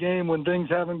during a game when things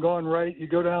haven't gone right. You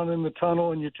go down in the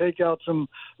tunnel and you take out some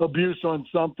abuse on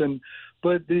something.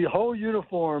 But the whole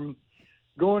uniform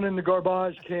going in the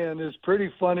garbage can is pretty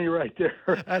funny right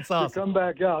there. That's awesome. To come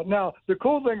back out. Now, the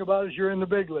cool thing about it is you're in the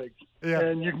big leagues. Yeah.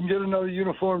 And you can get another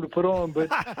uniform to put on. But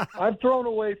I've thrown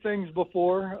away things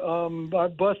before.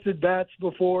 I've busted bats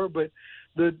before, but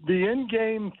the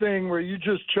in-game thing where you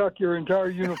just chuck your entire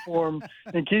uniform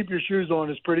and keep your shoes on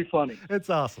is pretty funny. It's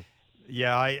awesome.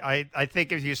 Yeah, I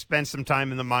think if you spend some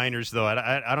time in the minors, though,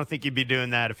 I don't think you'd be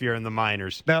doing that if you're in the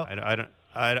minors. No.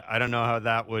 I don't know how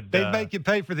that would. They'd make you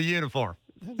pay for the uniform.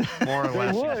 More or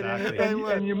less, They would,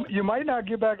 exactly. and you might not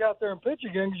get back out there and pitch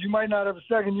again because you might not have a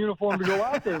second uniform to go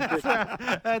out there and pitch.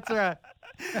 That's right.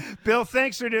 Bill,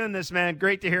 thanks for doing this, man.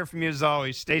 Great to hear from you as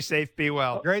always. Stay safe. Be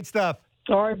well. Great stuff.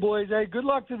 All right, boys. Hey, good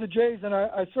luck to the Jays, and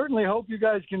I certainly hope you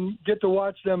guys can get to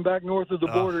watch them back north of the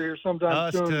border here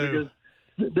sometime soon too.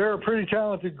 because they're a pretty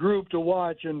talented group to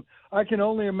watch, and I can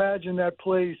only imagine that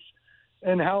place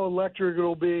and how electric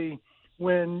it'll be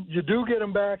when you do get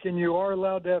them back and you are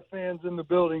allowed to have fans in the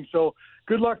building. So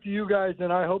good luck to you guys,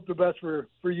 and I hope the best for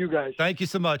you guys. Thank you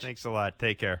so much. Thanks a lot.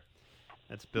 Take care.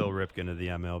 That's Bill Ripken of the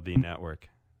MLB Network.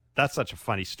 That's such a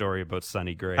funny story about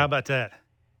Sonny Gray. How about that?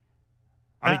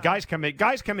 I mean,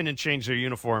 guys come in and change their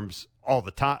uniforms all the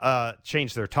time,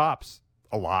 change their tops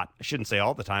a lot. I shouldn't say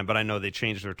all the time, but I know they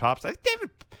change their tops. I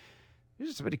think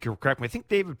somebody can correct me. I think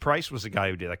David Price was the guy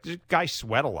who did that. This guy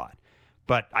sweat a lot,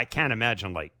 but I can't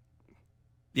imagine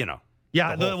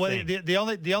Yeah, the whole thing. the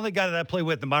only guy that I play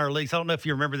with in the minor leagues, I don't know if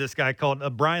you remember this guy called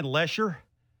Brian Lesher.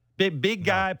 Big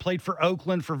guy, played for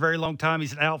Oakland for a very long time.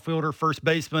 He's an outfielder, first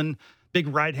baseman, big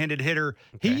right-handed hitter.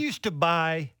 Okay. He used to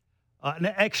buy an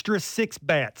extra 6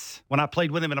 bats when I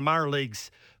played with him in the minor leagues.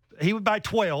 He would buy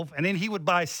 12, and then he would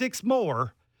buy 6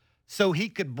 more so he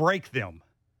could break them.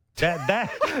 That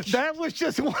was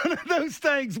just one of those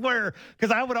things where,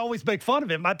 because I would always make fun of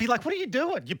him. I'd be like, "What are you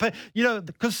doing? You pay,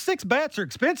 because 6 bats are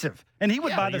expensive." And he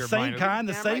would buy the same kind,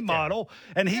 the same model.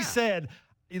 And he said,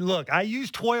 "Look, I use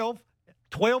 12.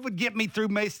 12 would get me through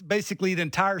basically the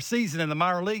entire season in the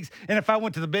minor leagues. And if I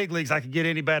went to the big leagues, I could get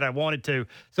any bat I wanted to.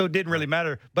 So it didn't really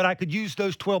matter. But I could use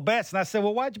those 12 bats." And I said,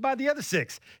 "Well, why'd you buy the other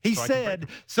 6? He said,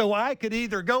 "So I could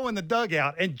either go in the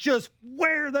dugout and just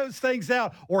wear those things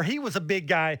out," or he was a big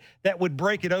guy that would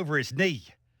break it over his knee.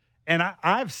 And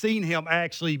I've seen him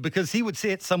actually, because he would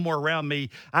sit somewhere around me.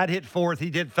 I'd hit 4th,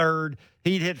 he'd hit 3rd.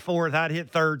 He'd hit 4th, I'd hit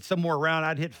 3rd. Somewhere around,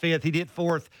 I'd hit 5th, he'd hit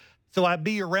 4th. So I'd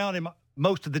be around him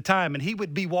most of the time, and he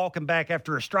would be walking back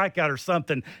after a strikeout or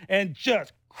something and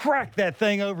just crack that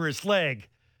thing over his leg.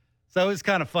 So it's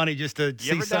kind of funny just to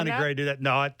see Sonny Gray do that.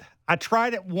 No, I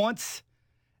tried it once,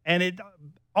 and it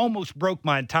almost broke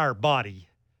my entire body.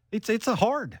 It's it's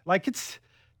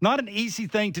not an easy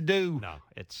thing to do. No,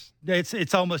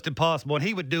 it's almost impossible. And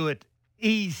he would do it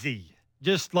easy,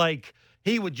 just like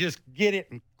he would just get it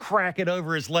and crack it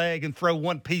over his leg and throw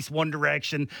one piece one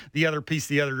direction, the other piece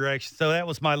the other direction. So that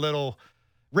was my little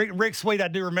Rick Sweet. I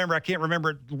do remember. I can't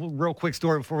remember it. Real quick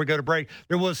story before we go to break.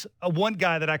 There was one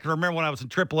guy that I can remember when I was in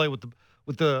AAA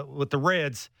with the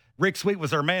Reds. Rick Sweet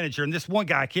was our manager, and this one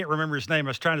guy, I can't remember his name. I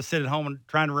was trying to sit at home and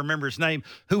trying to remember his name,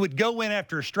 who would go in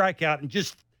after a strikeout and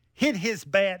just hit his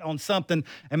bat on something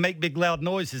and make big loud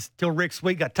noises till Rick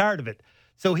Sweet got tired of it.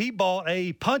 So he bought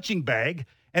a punching bag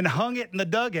and hung it in the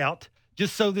dugout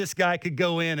just so this guy could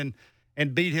go in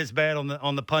and beat his bat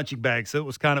on the punching bag. So it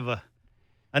was kind of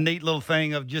a neat little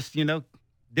thing of just,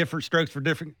 different strokes for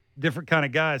different kind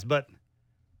of guys. But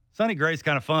Sonny Gray's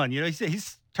kind of fun.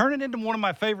 He's turning into one of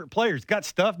my favorite players. Got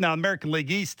stuff now. American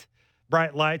League East,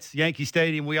 bright lights, Yankee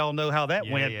Stadium. We all know how that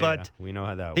went. But we know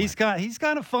how that he's went. He's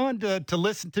kind of fun to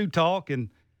listen to talk and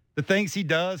the things he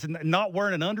does, and not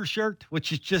wearing an undershirt,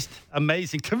 which is just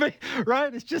amazing to me,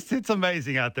 right? It's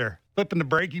amazing out there. flipping the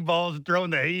breaking balls and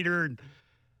throwing the heater. And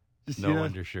just, No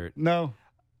undershirt. No.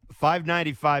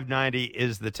 590-590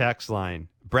 is the text line.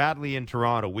 Bradley in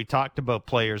Toronto. We talked about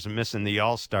players missing the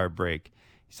All-Star break.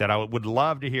 He said, I would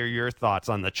love to hear your thoughts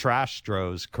on the trash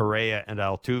throws, Correa and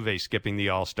Altuve skipping the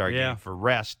All-Star game for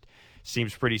rest.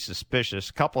 Seems pretty suspicious.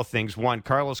 Couple of things. One,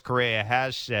 Carlos Correa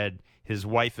has said his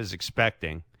wife is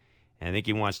expecting, and I think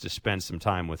he wants to spend some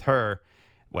time with her.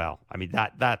 Well, I mean,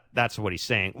 that's what he's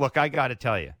saying. Look, I got to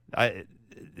tell you,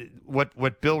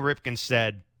 what Bill Ripken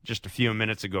said just a few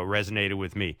minutes ago resonated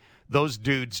with me. Those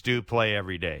dudes do play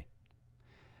every day.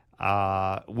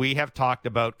 We have talked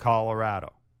about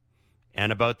Colorado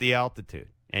and about the altitude.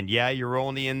 And, yeah, you're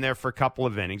only in there for a couple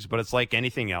of innings, but it's like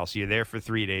anything else. You're there for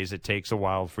 3 days. It takes a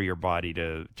while for your body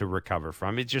to recover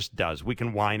from. It just does. We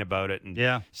can whine about it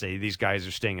and say these guys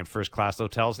are staying in first-class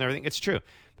hotels and everything. It's true,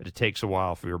 but it takes a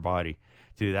while for your body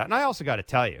to do that. And I also got to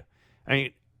tell you, I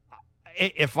mean,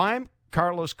 if I'm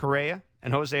Carlos Correa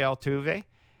and Jose Altuve,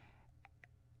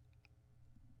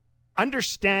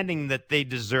 understanding that they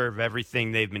deserve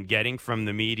everything they've been getting from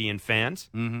the media and fans,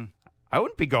 I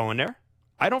wouldn't be going there.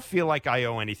 I don't feel like I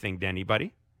owe anything to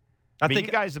anybody. I mean,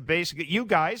 you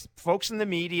guys, folks in the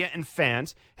media and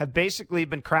fans, have basically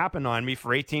been crapping on me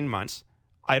for 18 months.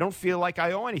 I don't feel like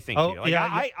I owe anything to you. Like,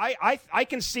 I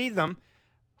can see them.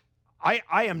 I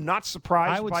am not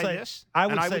surprised by this, I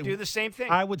would do the same thing.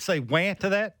 I would say wham to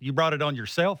that. You brought it on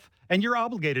yourself, and you're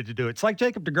obligated to do it. It's like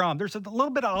Jacob deGrom. There's a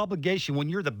little bit of obligation when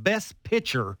you're the best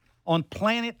pitcher on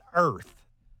planet Earth.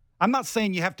 I'm not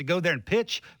saying you have to go there and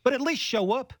pitch, but at least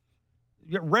show up.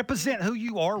 Represent who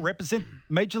you are. Represent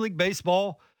Major League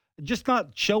Baseball. Just not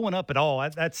showing up at all.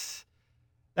 That's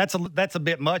a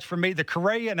bit much for me. The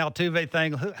Correa and Altuve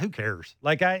thing. Who cares?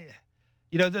 Like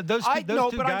those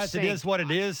two guys. It is what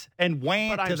it is. And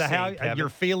wham to your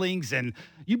feelings. And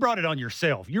you brought it on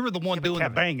yourself. You were the one doing the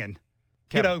banging.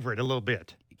 Get over it a little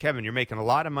bit. Kevin, you're making a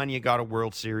lot of money. You got a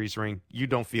World Series ring. You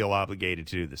don't feel obligated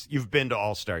to do this. You've been to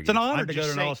All-Star games. It's an honor to go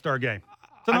to an All-Star game.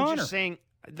 It's an honor. I'm just saying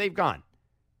they've gone.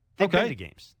 They've been to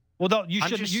games. Well, you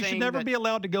should never be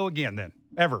allowed to go again then,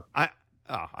 ever. I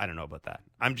don't know about that.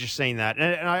 I'm just saying that.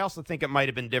 And I also think it might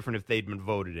have been different if they'd been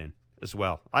voted in as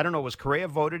well. I don't know. Was Correa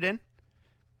voted in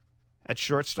at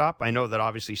shortstop? I know that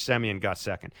obviously Semien got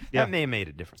second. That may have made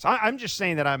a difference. I'm just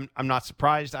saying that I'm not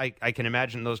surprised. I can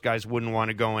imagine those guys wouldn't want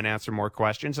to go and answer more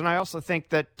questions. And I also think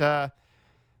that,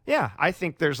 I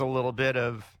think there's a little bit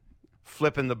of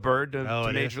flipping the bird to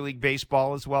Major League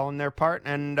Baseball as well in their part.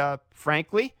 And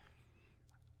frankly,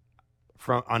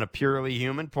 on a purely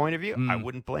human point of view, I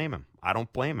wouldn't blame him. I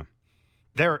don't blame him.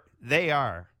 They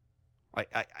are. I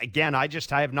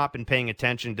have not been paying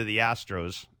attention to the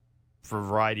Astros for a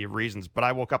variety of reasons, but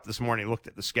I woke up this morning, looked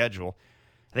at the schedule.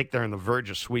 I think they're on the verge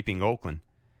of sweeping Oakland.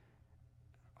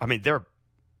 I mean, they're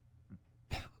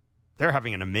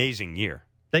having an amazing year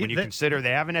when you consider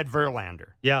they haven't had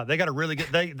Verlander. Yeah, they got a really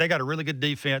good. They got a really good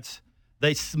defense.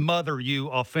 They smother you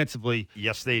offensively.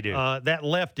 Yes, they do. That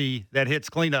lefty that hits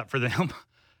cleanup for them,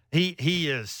 he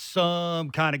is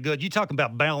some kind of good. You talking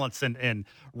about balance and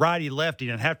righty-lefty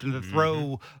and having to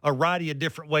throw a righty a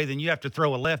different way than you have to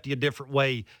throw a lefty a different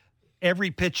way.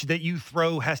 Every pitch that you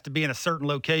throw has to be in a certain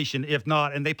location. If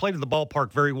not, and they play to the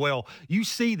ballpark very well, you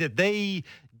see that they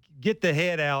get the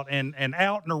head out and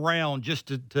out and around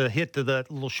just to hit to the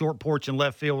little short porch in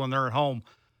left field when they're at home.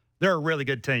 They're a really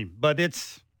good team. But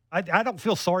I don't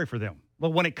feel sorry for them.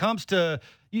 But when it comes to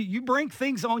you bring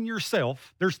things on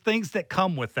yourself, there's things that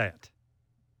come with that.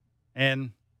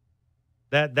 And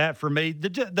that for me,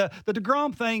 the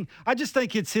DeGrom thing, I just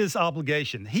think it's his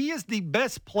obligation. He is the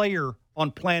best player on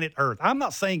planet Earth. I'm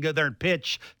not saying go there and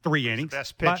pitch 3 innings.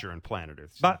 Best pitcher on planet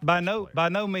Earth. By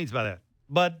no means by that.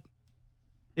 But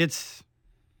it's,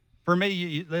 for me,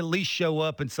 you at least show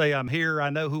up and say, I'm here. I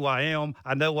know who I am.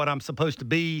 I know what I'm supposed to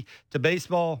be to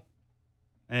baseball.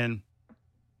 And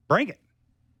bring it.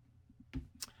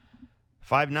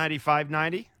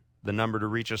 590-590, the number to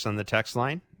reach us on the text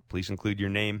line. Please include your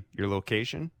name, your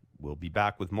location. We'll be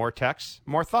back with more texts,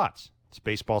 more thoughts. It's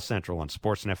Baseball Central on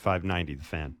Sportsnet 590, The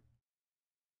Fan.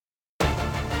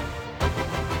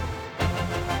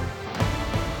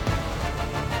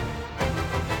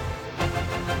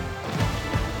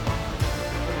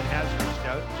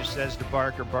 Just says to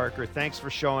Barker, thanks for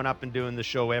showing up and doing the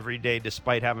show every day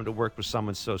despite having to work with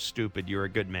someone so stupid. You're a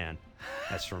good man.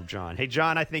 That's from John. Hey,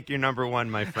 John, I think you're number one,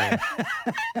 my friend.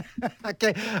 I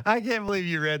can't believe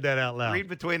you read that out loud. Read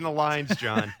between the lines,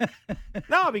 John.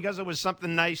 No, because it was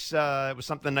something nice. It was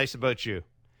something nice about you.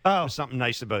 Oh. It was something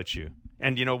nice about you.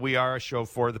 And, we are a show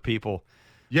for the people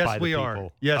Yes, by the we people are.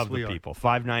 Yes, of we the are. people.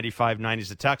 590-590 is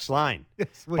the text line.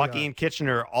 Yes, we Bucky are. and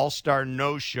Kitchener all-star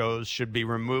no-shows should be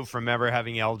removed from ever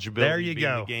having eligibility There you to be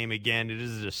in go. the game again. It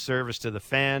is a disservice to the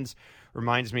fans.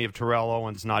 Reminds me of Terrell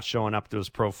Owens not showing up to his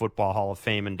Pro Football Hall of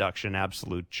Fame induction.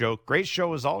 Absolute joke. Great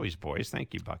show as always, boys.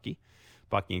 Thank you, Bucky.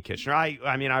 Bucky and Kitchener.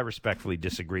 I mean, I respectfully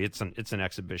disagree. It's an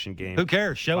exhibition game. Who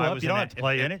cares? Show If I up. was You don't an have to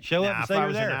play in it. Show up and if say I you're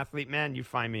was there. an athlete, man, you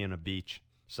find me in a beach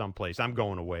someplace. I'm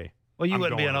going away. Well, you I'm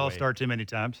wouldn't be going an away. all-star too many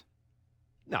times.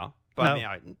 No, but No.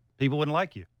 I mean, People wouldn't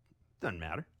like you. doesn't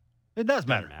matter. It does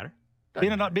matter.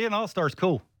 Doesn't matter. Being an all-star is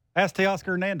cool. Ask Teoscar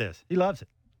Hernandez. He loves it.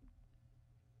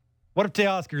 What if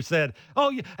Teoscar said,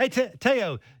 "Oh, hey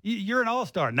Teo, you're an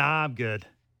all-star"? Nah, I'm good.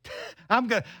 I'm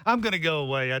gonna go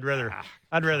away. I'd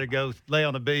rather go lay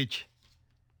on the beach.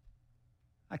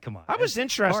 Come on. That was It's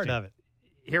interesting. Part of it.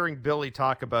 Hearing Bill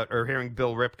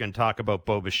Ripken talk about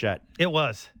Bo Bichette It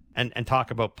was. and talk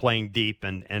about playing deep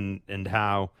and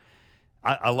how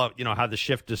I love how the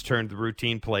shift has turned the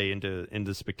routine play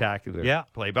into spectacular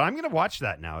play. But I'm going to watch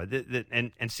that now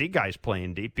and see guys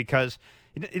playing deep because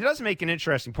it does make an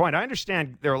interesting point. I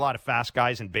understand there are a lot of fast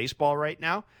guys in baseball right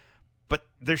now, but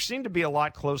there seem to be a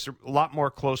lot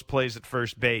more close plays at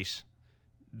first base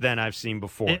than I've seen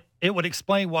before. It would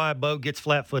explain why Bo gets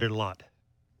flat-footed a lot.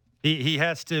 He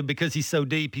has to, because he's so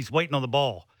deep, he's waiting on the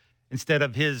ball instead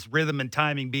of his rhythm and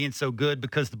timing being so good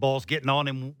because the ball's getting on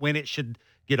him when it should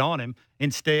get on him.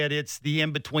 Instead, it's the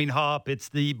in-between hop. It's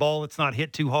the ball that's not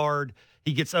hit too hard.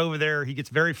 He gets over there. He gets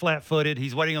very flat-footed.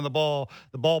 He's waiting on the ball.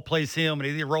 The ball plays him, and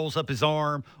he either rolls up his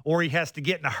arm or he has to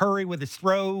get in a hurry with his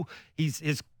throw.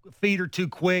 His feet are too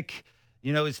quick.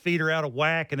 His feet are out of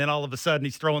whack, and then all of a sudden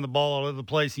he's throwing the ball all over the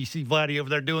place. You see Vladdy over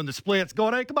there doing the splits,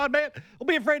 going, "Hey, come on, man. Don't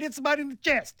be afraid to hit somebody in the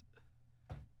chest.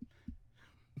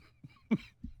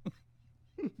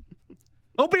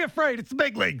 Don't be afraid. It's the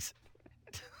big leagues."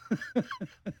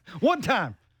 One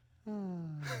time.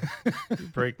 You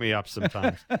break me up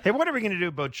sometimes. Hey, what are we going to do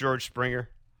about George Springer?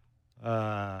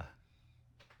 That's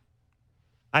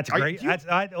a great.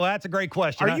 That's a great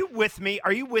question. Are you with me?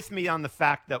 Are you with me on the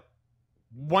fact that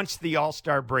once the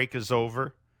All-Star break is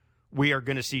over, we are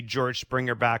going to see George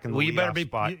Springer back in the leadoff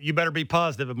spot? You better be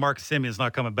positive if Marcus Simeon's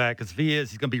not coming back, because if he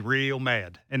is, he's going to be real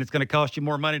mad, and it's going to cost you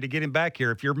more money to get him back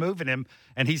here if you're moving him.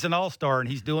 And he's an All-Star, and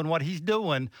he's doing what he's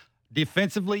doing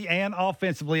defensively and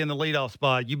offensively in the leadoff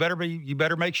spot. You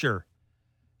better make sure.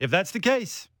 If that's the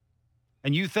case,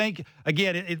 and you think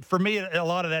again, for me, a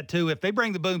lot of that too. If they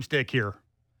bring the boomstick here,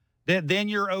 then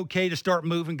you're okay to start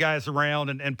moving guys around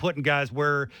and putting guys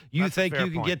where you think you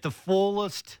can get the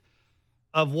fullest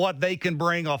of what they can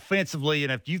bring offensively.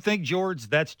 And if you think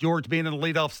that's George being in the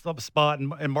leadoff spot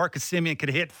and Marcus Simeon could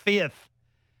hit fifth,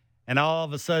 and all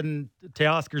of a sudden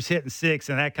Teoscar's hitting sixth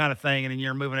and that kind of thing, and then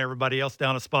you're moving everybody else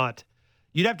down a spot,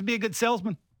 you'd have to be a good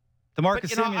salesman to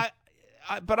Marcus Simeon.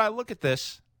 But I look at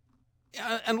this,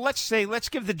 and let's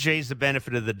give the Jays the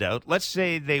benefit of the doubt. Let's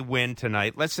say they win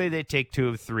tonight. Let's say they take 2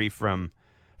 of 3 from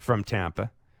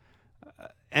Tampa,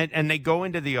 and they go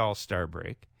into the All-Star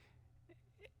break.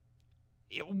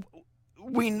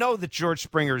 We know that George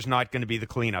Springer is not going to be the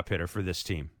cleanup hitter for this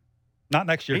team. Not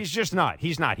next year. He's just not.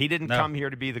 He's not. He didn't come here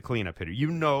to be the cleanup hitter.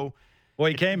 Well,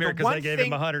 he came here because they gave him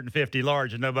 150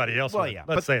 large and nobody else. Well, would. yeah.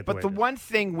 Let's say it. But the one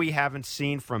thing we haven't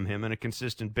seen from him on a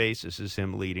consistent basis is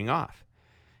him leading off,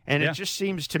 and it just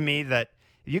seems to me that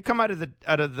if you come out of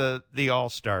the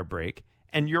All-Star break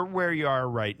and you're where you are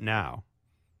right now,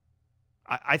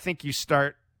 I think you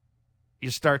start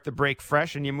the break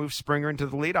fresh and you move Springer into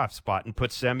the leadoff spot and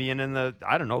put Semien in the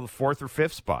 4th or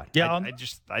 5th spot. Yeah,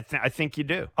 I think you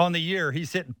do. On the year,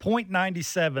 he's hitting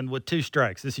 .97 with 2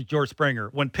 strikes. This is George Springer.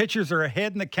 When pitchers are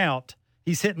ahead in the count,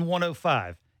 he's hitting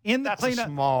 105. In the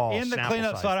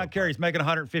cleanup spot, I don't care. He's making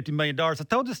 $150 million. I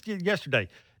told you yesterday,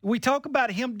 we talk about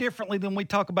him differently than we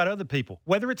talk about other people,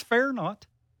 whether it's fair or not.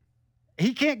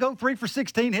 He can't go 3 for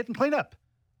 16 hitting cleanup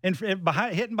and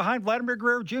hitting behind Vladimir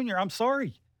Guerrero Jr. I'm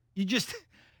sorry.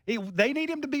 They need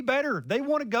him to be better. They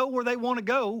want to go where they want to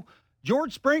go.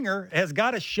 George Springer has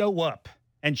got to show up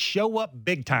and show up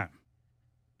big time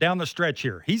down the stretch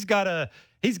here. He's got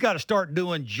to start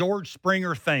doing George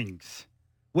Springer things,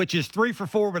 which is 3 for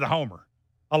 4 with a homer,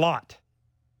 a lot.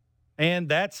 And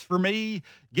that's for me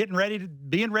being ready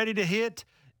to hit,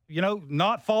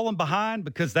 not falling behind,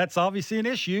 because that's obviously an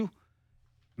issue.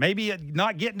 Maybe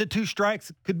not getting to 2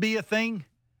 strikes could be a thing.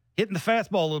 Hitting the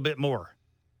fastball a little bit more.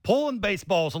 Pulling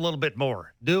baseballs a little bit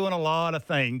more, doing a lot of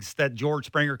things that George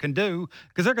Springer can do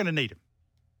because they're going to need him.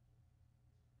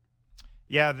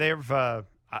 Yeah,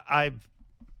 I've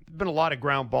been a lot of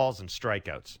ground balls and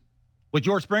strikeouts. With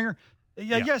George Springer?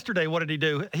 Yeah. Yesterday, what did he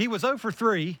do? He was 0 for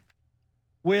 3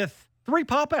 with 3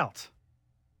 pop-outs.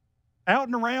 Out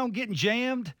and around, getting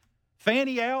jammed,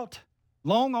 fanny out,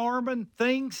 long-arming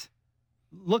things,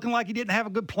 looking like he didn't have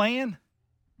a good plan.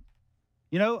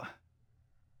 You know,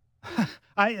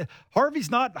 Harvey's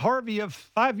not Harvey of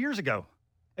 5 years ago.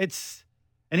 And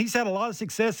he's had a lot of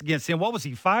success against him. What was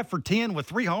he, 5 for 10 with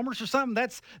 3 homers or something?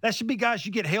 That should be guys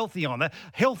you get healthy on.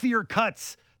 Healthier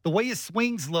cuts, the way his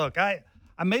swings look.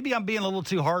 Maybe I'm being a little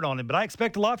too hard on him, but I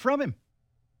expect a lot from him.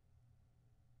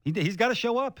 He's got to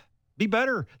show up, be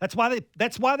better. That's why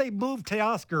they moved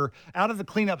Teoscar out of the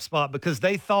cleanup spot, because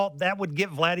they thought that would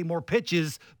get Vladdy more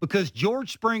pitches, because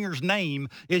George Springer's name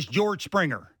is George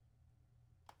Springer.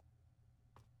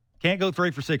 Can't go 3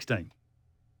 for 16.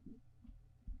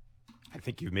 I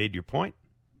think you've made your point.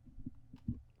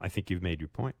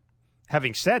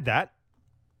 Having said that,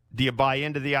 do you buy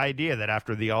into the idea that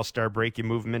after the All-Star break you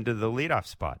move him into the leadoff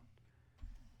spot?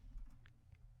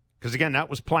 Because, again, that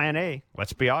was plan A.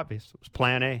 Let's be obvious. It was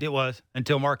plan A. It was,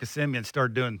 until Marcus Semien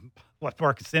started doing what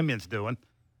Marcus Semien's doing,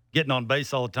 getting on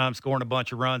base all the time, scoring a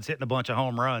bunch of runs, hitting a bunch of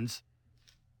home runs.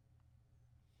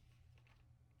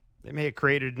 They may have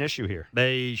created an issue here.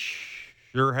 They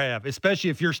sure have, especially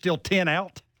if you're still 10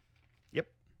 out. Yep.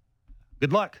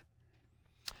 Good luck.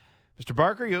 Mr.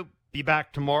 Barker, you'll be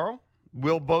back tomorrow.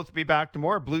 We'll both be back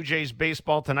tomorrow. Blue Jays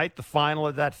baseball tonight, the final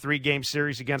of that 3-game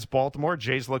series against Baltimore.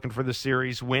 Jays looking for the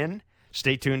series win.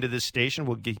 Stay tuned to this station.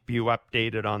 We'll keep you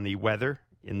updated on the weather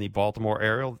in the Baltimore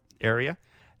area.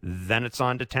 Then it's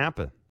on to Tampa.